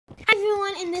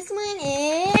one, and this one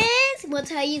is... We'll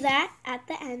tell you that at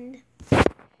the end. So,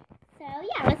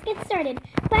 yeah, let's get started.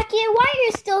 Becky, why are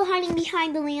you still hiding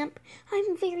behind the lamp?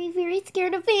 I'm very, very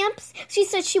scared of vamps. She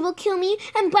said she will kill me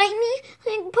and bite me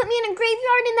and put me in a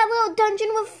graveyard in that little dungeon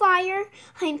with fire.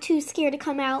 I'm too scared to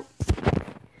come out.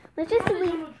 Let's just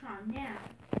leave.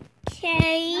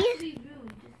 Okay.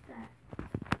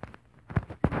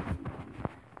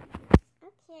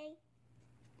 Okay.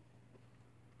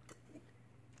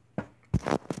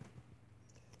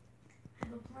 I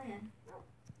have a plan.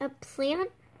 A plan?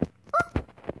 Oh,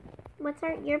 what's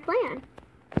your plan?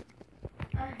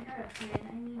 Not a plan.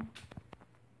 I mean,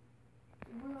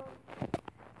 we'll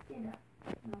stand up.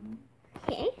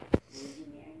 Okay. Will you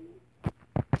marry me?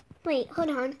 Wait, hold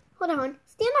on.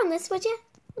 Stand on this, would you?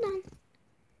 Hold on.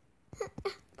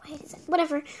 Wait a second.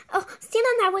 Whatever. Oh, stand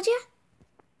on that, would you?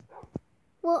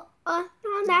 Well, on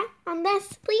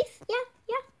this, please. Yeah.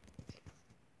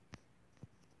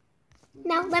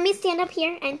 Now, let me stand up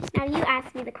here, and now you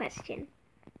ask me the question.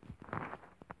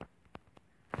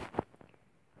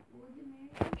 Will you marry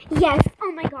me? Yes.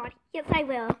 Oh my God. Yes, I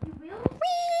will. You will?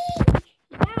 Whee!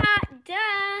 Yeah,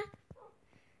 duh.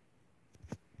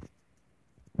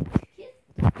 Kiss?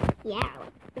 Yeah.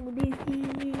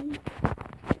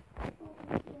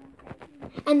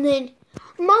 And then,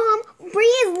 Mom, Bree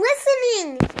is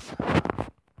listening.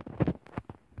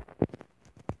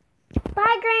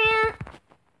 Bye, Grant.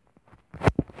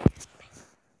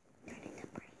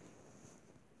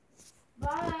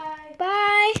 Bye.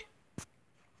 Bye.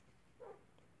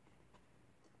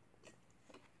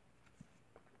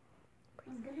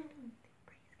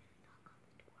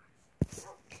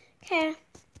 Okay.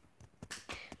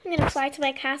 I'm gonna fly to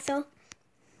my castle.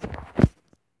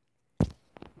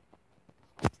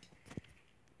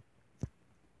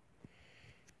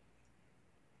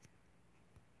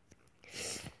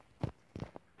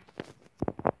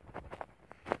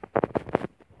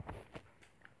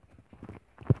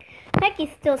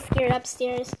 Becky's still scared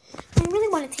upstairs. I really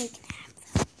want to take a nap.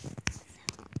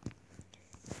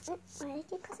 Oh, why did I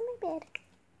keep pressing my bed?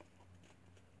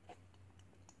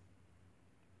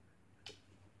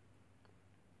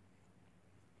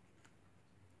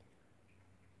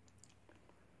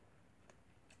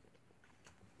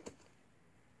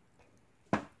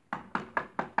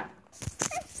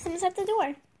 Someone's at the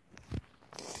door.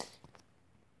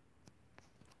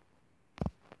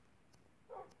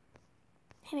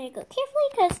 I'm gonna go carefully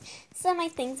because some of my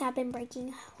things have been breaking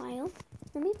a while.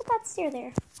 Let me put that stair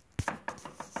there.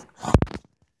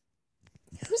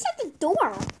 Who's at the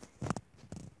door?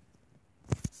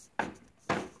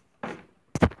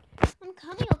 I'm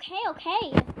coming,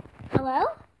 okay. Hello?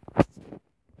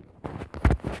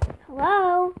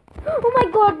 Hello? Oh my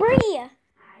God, Bree!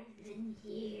 I've been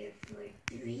here for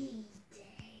 3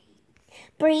 days.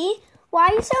 Bree, why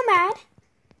are you so mad?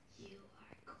 You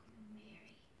are going to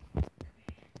marry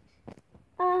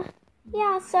Grant.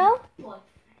 Yeah, so? Boyfriend.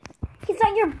 He's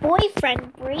not your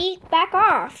boyfriend, Bree. Back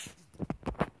off.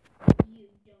 You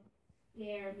don't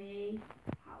dare me.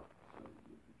 How could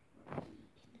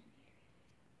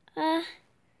you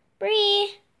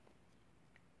Bree.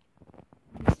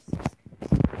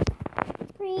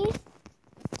 Bree,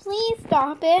 please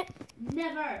stop it.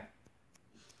 Never.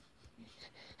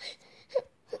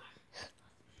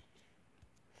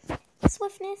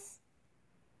 Swiftness.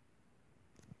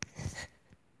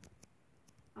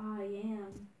 I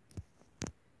am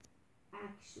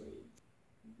actually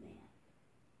man.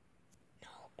 No,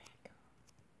 back off.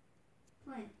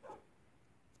 Plan.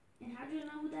 And how do you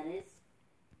know who that is?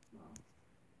 Well,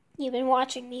 You've been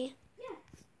watching me. yeah.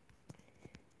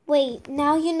 Wait,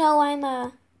 now you know I'm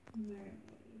a... Mermaid.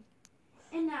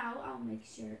 And now I'll make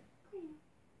sure.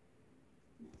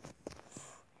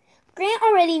 Grant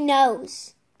already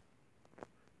knows.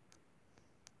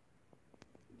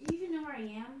 Do you even know where I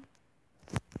am?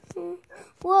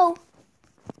 Whoa.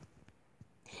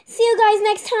 See you guys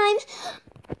next time.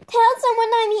 Tell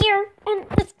someone I'm here and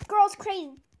this girl's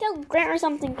crazy. Tell Grant or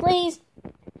something, please.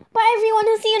 Bye, everyone.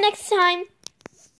 I'll see you next time.